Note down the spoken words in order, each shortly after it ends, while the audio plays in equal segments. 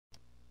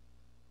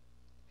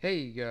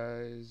Hey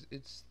guys,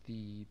 it's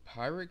the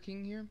Pirate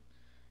King here,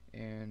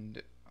 and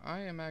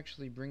I am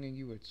actually bringing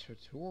you a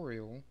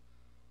tutorial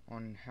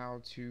on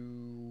how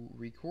to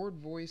record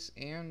voice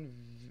and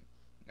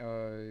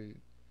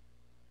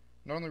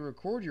not only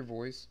record your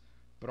voice,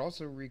 but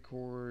also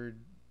record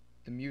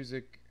the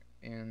music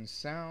and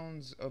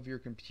sounds of your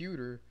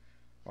computer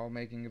while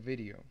making a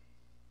video.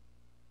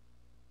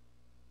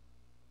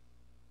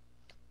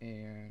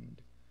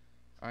 And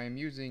I am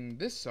using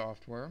this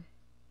software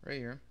right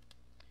here.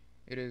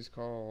 It is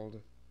called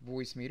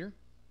Voicemeeter.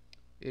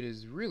 It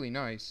is really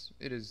nice.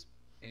 It is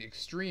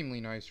extremely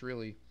nice,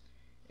 really.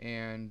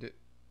 And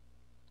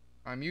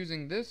I'm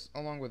using this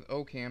along with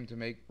Ocam to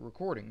make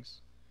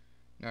recordings.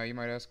 Now you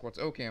might ask, what's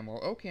Ocam?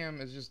 Well,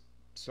 Ocam is just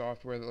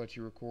software that lets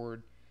you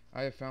record.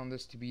 I have found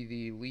this to be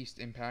the least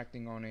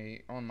impacting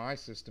on my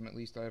system. At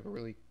least I have a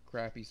really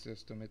crappy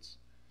system. It's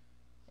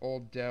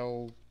old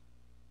Dell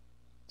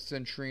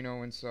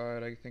Centrino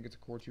inside. I think it's a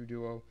Core 2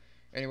 Duo.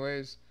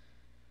 Anyways,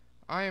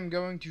 I am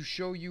going to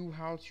show you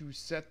how to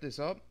set this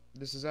up.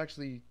 This is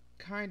actually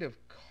kind of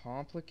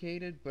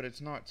complicated, but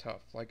it's not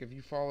tough. Like, if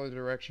you follow the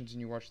directions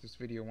and you watch this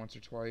video once or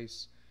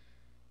twice,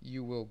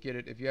 you will get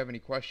it. If you have any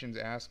questions,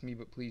 ask me,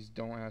 but please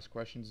don't ask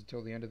questions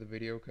until the end of the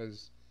video,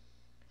 because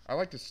I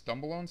like to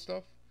stumble on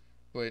stuff,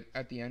 but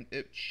at the end,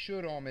 it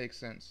should all make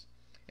sense.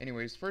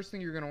 Anyways, first thing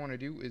you're going to want to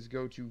do is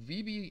go to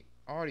VB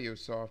Audio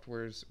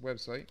Software's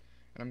website,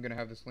 and I'm going to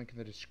have this link in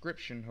the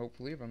description,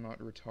 hopefully, if I'm not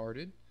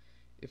retarded.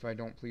 If I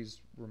don't,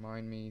 please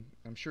remind me.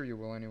 I'm sure you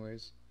will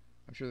anyways.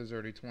 I'm sure there's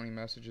already 20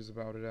 messages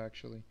about it,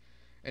 actually.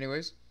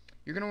 Anyways,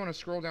 you're going to want to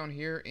scroll down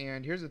here,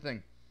 and here's the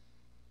thing.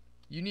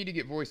 You need to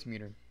get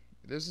Voicemeeter.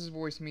 This is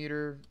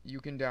Voicemeeter. You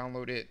can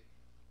download it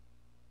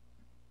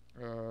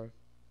from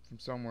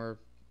somewhere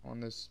on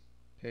this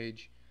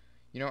page.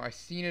 You know, I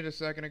seen it a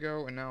second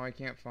ago, and now I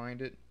can't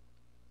find it.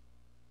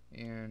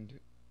 And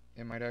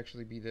it might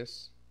actually be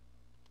this.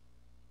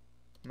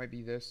 It might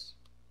be this.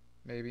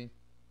 Maybe.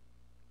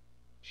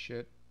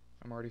 Shit,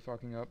 I'm already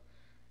fucking up.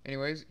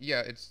 Anyways,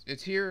 yeah,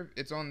 it's here.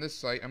 It's on this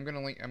site. I'm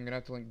gonna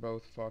have to link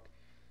both. Fuck.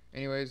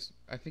 Anyways,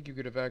 I think I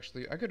could have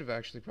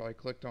actually probably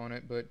clicked on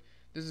it, but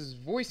this is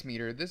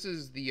Voicemeeter. This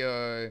is the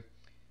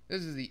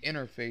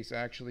interface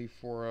actually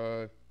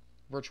for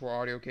virtual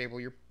audio cable.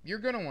 You're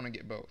gonna want to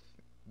get both.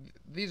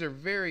 These are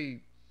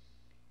very.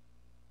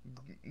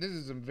 This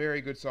is some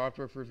very good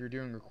software for if you're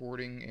doing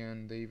recording,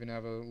 and they even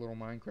have a little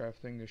Minecraft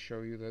thing to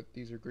show you that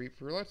these are great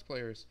for Let's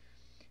Players.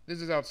 This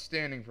is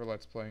outstanding for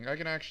Let's Playing. I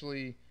can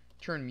actually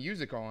turn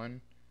music on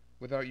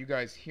without you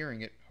guys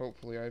hearing it,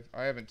 hopefully.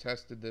 I haven't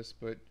tested this,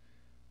 but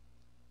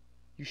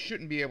you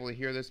shouldn't be able to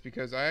hear this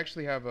because I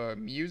actually have a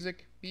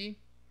Music Bee,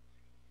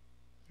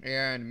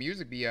 and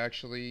Music Bee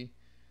actually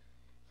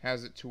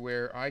has it to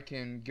where I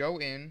can go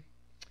in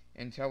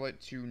and tell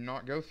it to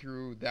not go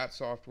through that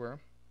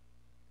software,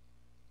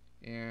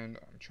 and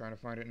I'm trying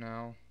to find it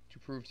now to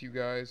prove to you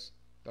guys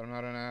that I'm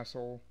not an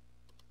asshole,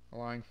 a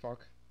lying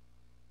fuck.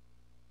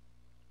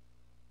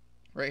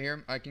 Right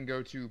here, I can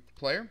go to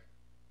Player,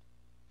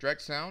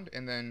 Direct Sound,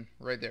 and then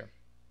right there,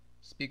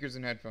 Speakers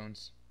and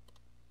Headphones.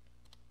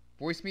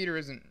 Voicemeeter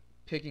isn't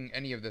picking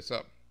any of this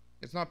up.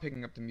 It's not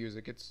picking up the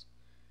music. It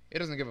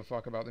doesn't give a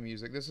fuck about the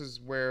music. This is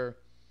where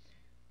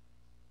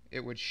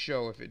it would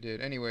show if it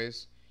did.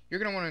 Anyways, you're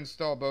going to want to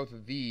install both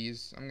of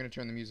these. I'm going to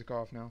turn the music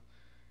off now.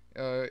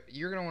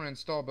 You're going to want to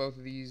install both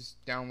of these,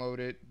 download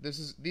it.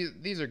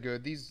 These are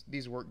good.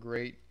 These work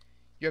great.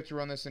 You have to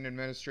run this in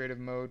administrative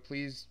mode.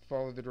 Please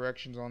follow the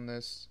directions on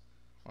this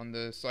on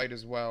the site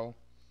as well.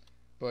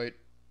 But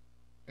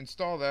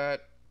install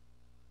that,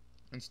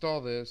 install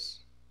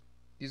this.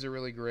 These are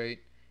really great.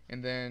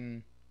 And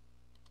then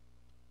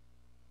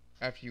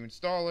after you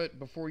install it,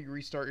 before you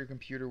restart your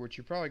computer, which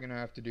you're probably going to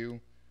have to do,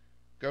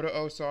 go to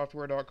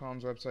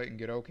osoftware.com's website and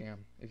get Ocam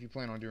if you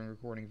plan on doing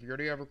recording. If you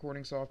already have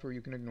recording software, you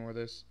can ignore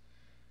this.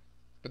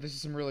 But this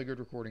is some really good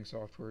recording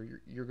software.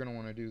 You're going to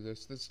want to do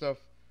this. This stuff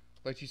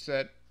lets you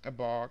set a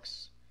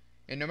box,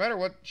 and no matter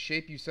what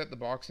shape you set the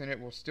box in, it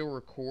will still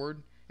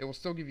record. It will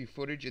still give you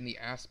footage in the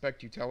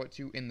aspect you tell it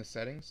to in the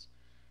settings,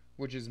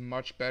 which is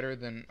much better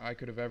than I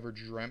could have ever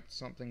dreamt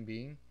something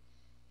being.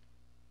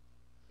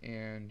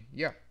 And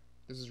yeah,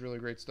 this is really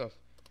great stuff.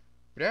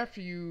 But after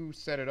you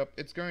set it up,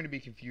 it's going to be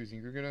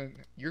confusing.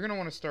 You're gonna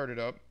want to start it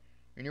up,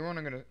 and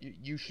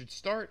you should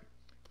start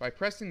by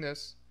pressing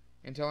this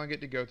and telling it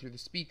to go through the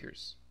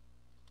speakers.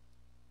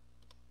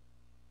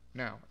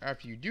 Now,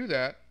 after you do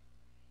that,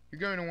 you're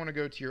going to want to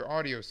go to your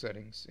audio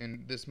settings,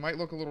 and this might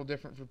look a little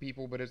different for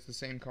people, but it's the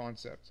same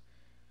concept.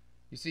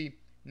 You see,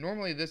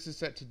 normally this is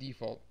set to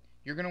default.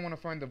 You're going to want to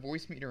find the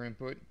Voicemeeter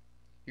input,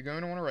 you're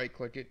going to want to right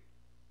click it,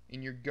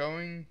 and you're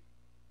going,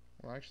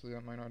 well actually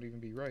that might not even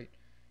be right,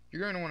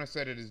 you're going to want to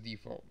set it as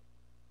default.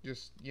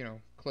 Just, you know,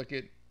 click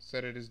it,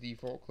 set it as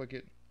default, click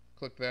it,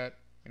 click that,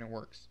 and it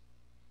works.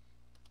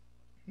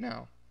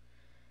 Now,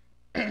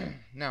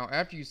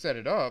 after you set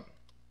it up,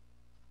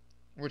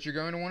 what you're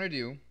going to want to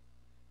do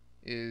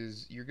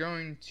is you're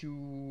going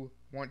to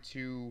want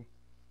to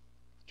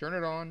turn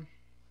it on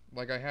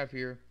like I have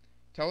here.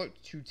 Tell it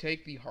to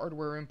take the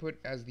hardware input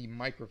as the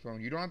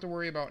microphone. You don't have to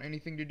worry about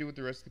anything to do with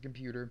the rest of the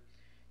computer.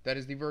 That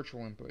is the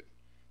virtual input.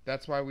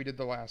 That's why we did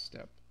the last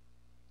step.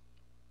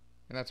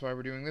 And that's why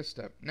we're doing this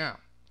step. Now,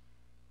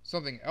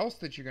 something else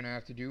that you're going to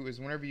have to do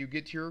is whenever you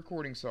get to your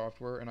recording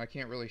software, and I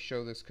can't really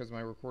show this because my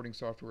recording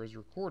software is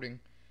recording,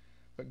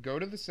 but go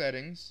to the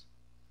settings,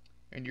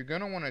 and you're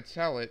going to want to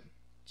tell it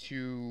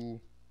to,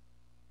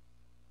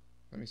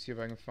 let me see if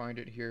I can find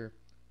it here.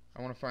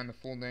 I want to find the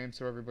full name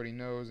so everybody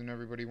knows and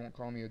everybody won't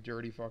call me a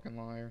dirty fucking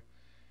liar.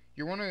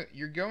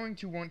 You're going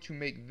to want to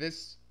make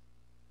this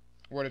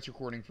what it's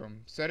recording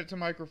from. Set it to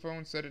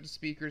microphone, set it to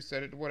speakers,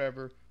 set it to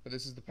whatever, but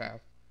this is the path.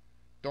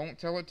 Don't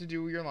tell it to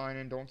do your line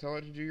in, don't tell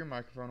it to do your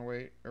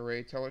microphone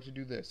array, tell it to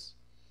do this.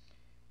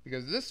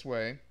 Because this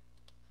way,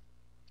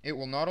 it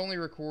will not only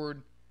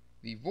record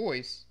the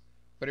voice,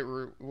 but it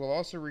will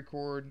also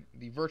record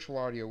the virtual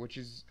audio, which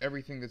is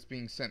everything that's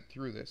being sent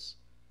through this.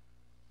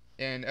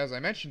 And as I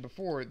mentioned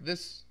before,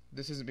 this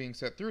isn't being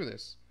sent through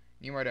this.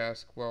 You might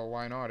ask, well,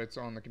 why not? It's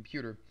on the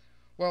computer.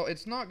 Well,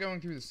 it's not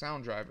going through the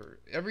sound driver.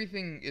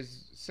 Everything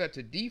is set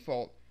to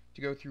default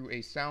to go through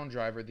a sound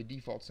driver, the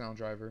default sound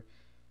driver.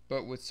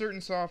 But with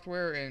certain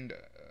software, and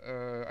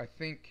I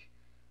think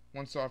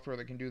one software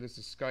that can do this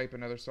is Skype.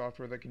 Another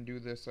software that can do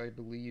this, I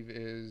believe,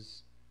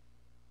 is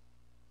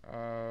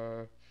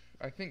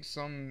I think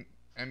some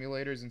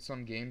emulators and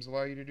some games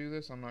allow you to do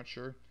this. I'm not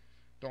sure.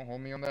 Don't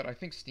hold me on that. I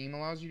think Steam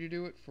allows you to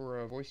do it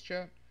for voice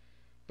chat.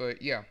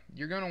 But yeah,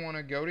 you're going to want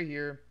to go to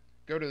here,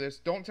 go to this.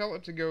 Don't tell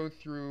it to go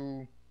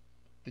through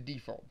the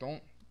default.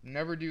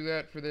 Never do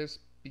that for this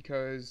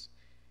because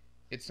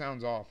it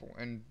sounds awful.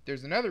 And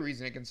there's another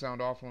reason it can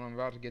sound awful, and I'm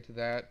about to get to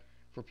that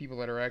for people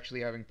that are actually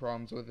having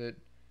problems with it.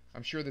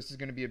 I'm sure this is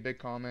going to be a big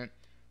comment,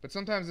 but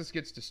sometimes this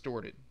gets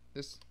distorted.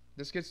 This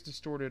gets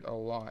distorted a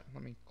lot.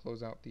 Let me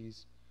close out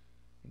these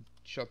and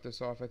shut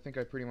this off. I think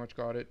I pretty much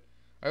got it.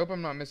 I hope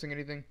I'm not missing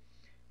anything.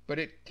 But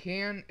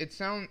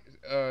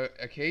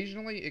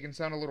occasionally it can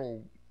sound a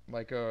little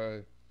like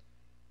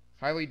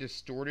highly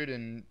distorted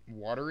and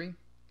watery.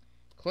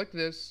 Click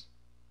this.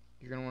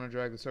 You're going to want to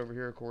drag this over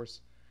here, of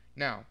course.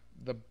 Now,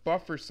 the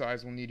buffer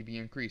size will need to be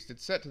increased.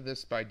 It's set to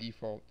this by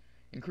default.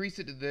 Increase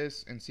it to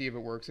this and see if it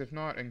works. If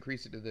not,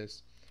 increase it to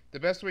this. The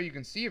best way you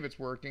can see if it's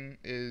working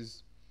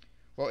is,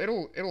 well,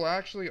 it'll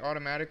actually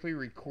automatically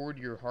record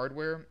your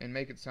hardware and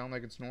make it sound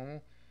like it's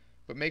normal.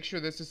 But make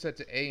sure this is set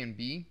to A and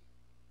B,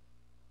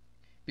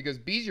 because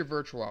B is your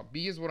virtual out.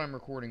 B is what I'm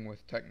recording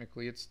with,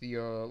 technically. It's the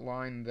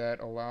line that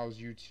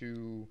allows you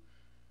to...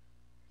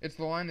 It's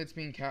the line that's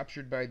being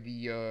captured by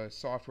the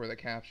software that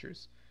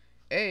captures.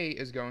 A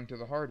is going to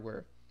the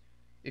hardware.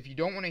 If you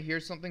don't want to hear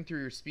something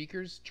through your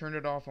speakers, turn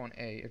it off on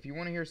A. If you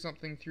want to hear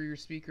something through your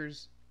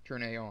speakers,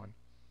 turn A on.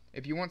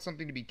 If you want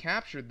something to be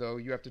captured, though,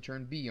 you have to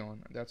turn B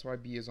on. That's why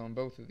B is on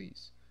both of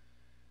these.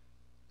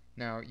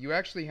 Now, you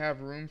actually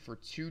have room for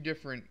 2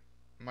 different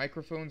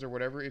microphones or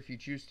whatever if you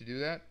choose to do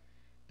that.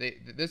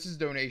 This is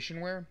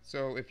donationware,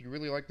 so if you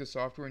really like the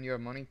software and you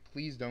have money,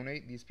 please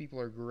donate. These people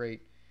are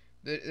great.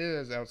 It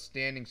is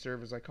outstanding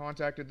service. I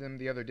contacted them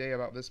the other day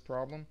about this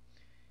problem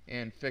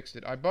and fixed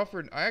it. I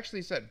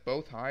actually set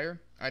both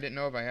higher. I didn't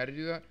know if I had to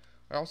do that.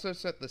 I also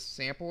set the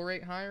sample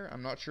rate higher.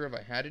 I'm not sure if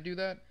I had to do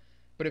that,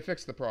 but it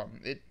fixed the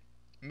problem. It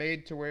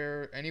made to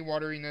where any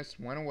wateriness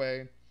went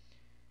away,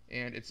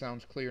 and it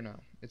sounds clear now.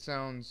 It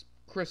sounds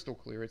crystal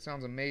clear. It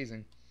sounds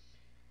amazing.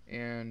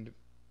 And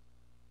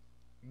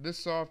this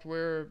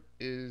software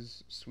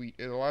is sweet.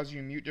 It allows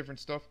you to mute different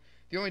stuff.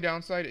 The only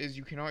downside is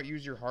you cannot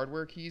use your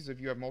hardware keys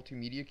if you have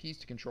multimedia keys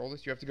to control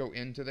this. You have to go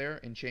into there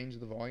and change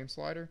the volume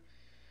slider.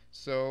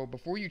 So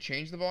before you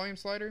change the volume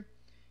slider,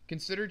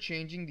 consider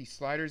changing the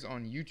sliders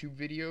on YouTube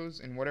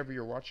videos and whatever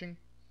you're watching.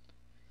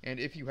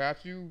 And if you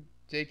have to,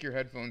 take your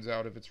headphones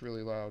out if it's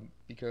really loud,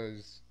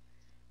 because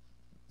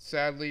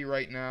sadly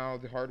right now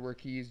the hardware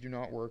keys do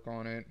not work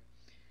on it.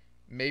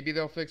 Maybe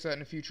they'll fix that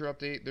in a future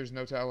update. There's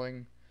no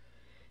telling.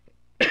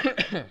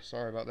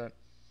 Sorry about that.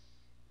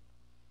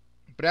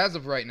 But as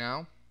of right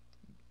now,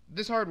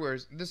 this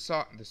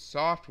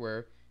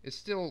software is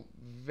still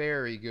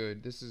very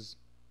good. This is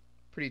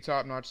pretty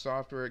top-notch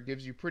software. It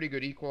gives you pretty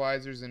good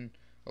equalizers and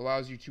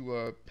allows you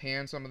to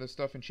pan some of the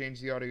stuff and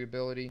change the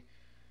audioability.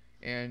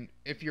 And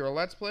if you're a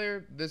Let's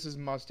Player, this is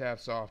must-have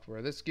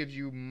software. This gives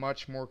you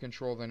much more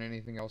control than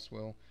anything else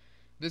will.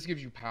 This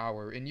gives you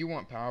power, and you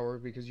want power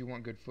because you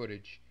want good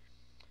footage.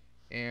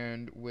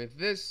 And with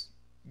this,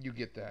 you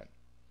get that.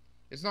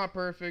 It's not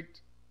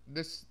perfect.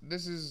 This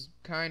is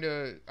kind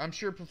of... I'm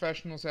sure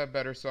professionals have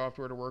better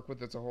software to work with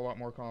that's a whole lot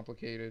more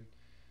complicated.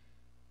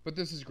 But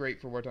this is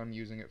great for what I'm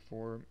using it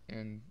for,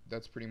 and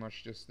that's pretty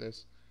much just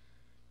this.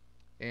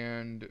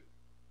 And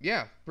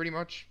yeah, pretty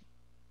much.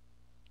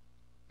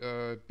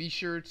 Be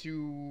sure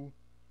to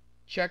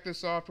check the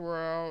software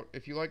out.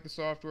 If you like the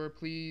software,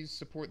 please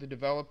support the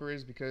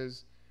developers,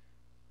 because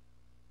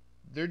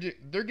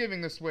they're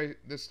giving this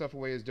stuff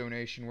away as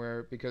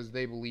donationware because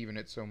they believe in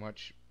it so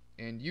much.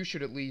 And you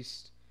should at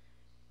least,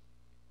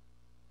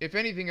 if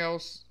anything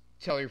else,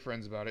 tell your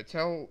friends about it.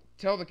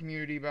 Tell the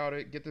community about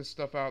it. Get this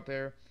stuff out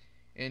there.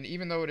 And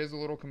even though it is a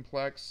little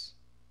complex,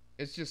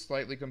 it's just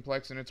slightly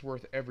complex, and it's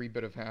worth every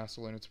bit of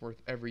hassle, and it's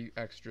worth every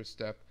extra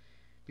step,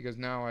 because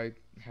now I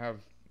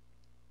have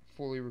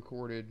fully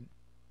recorded,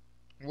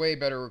 way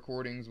better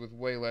recordings with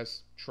way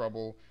less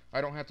trouble.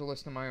 I don't have to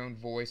listen to my own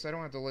voice. I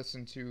don't have to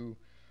listen to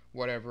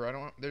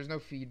whatever. There's no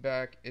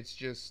feedback. It's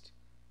just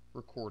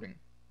recording.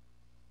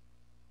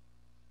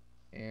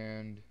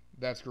 And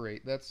that's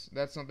great. That's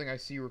something I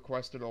see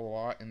requested a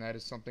lot, and that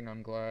is something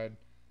I'm glad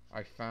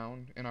I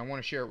found, and I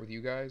want to share it with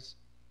you guys.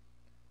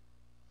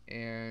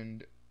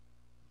 And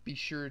be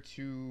sure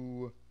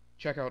to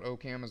check out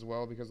Ocam as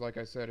well, because like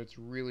I said, it's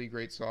really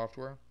great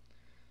software.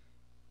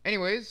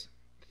 Anyways,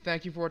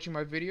 thank you for watching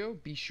my video.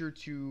 Be sure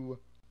to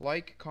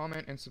like,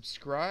 comment, and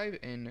subscribe,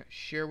 and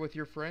share with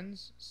your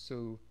friends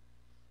so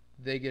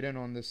they get in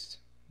on this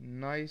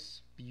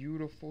nice,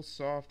 beautiful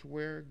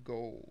software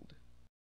gold.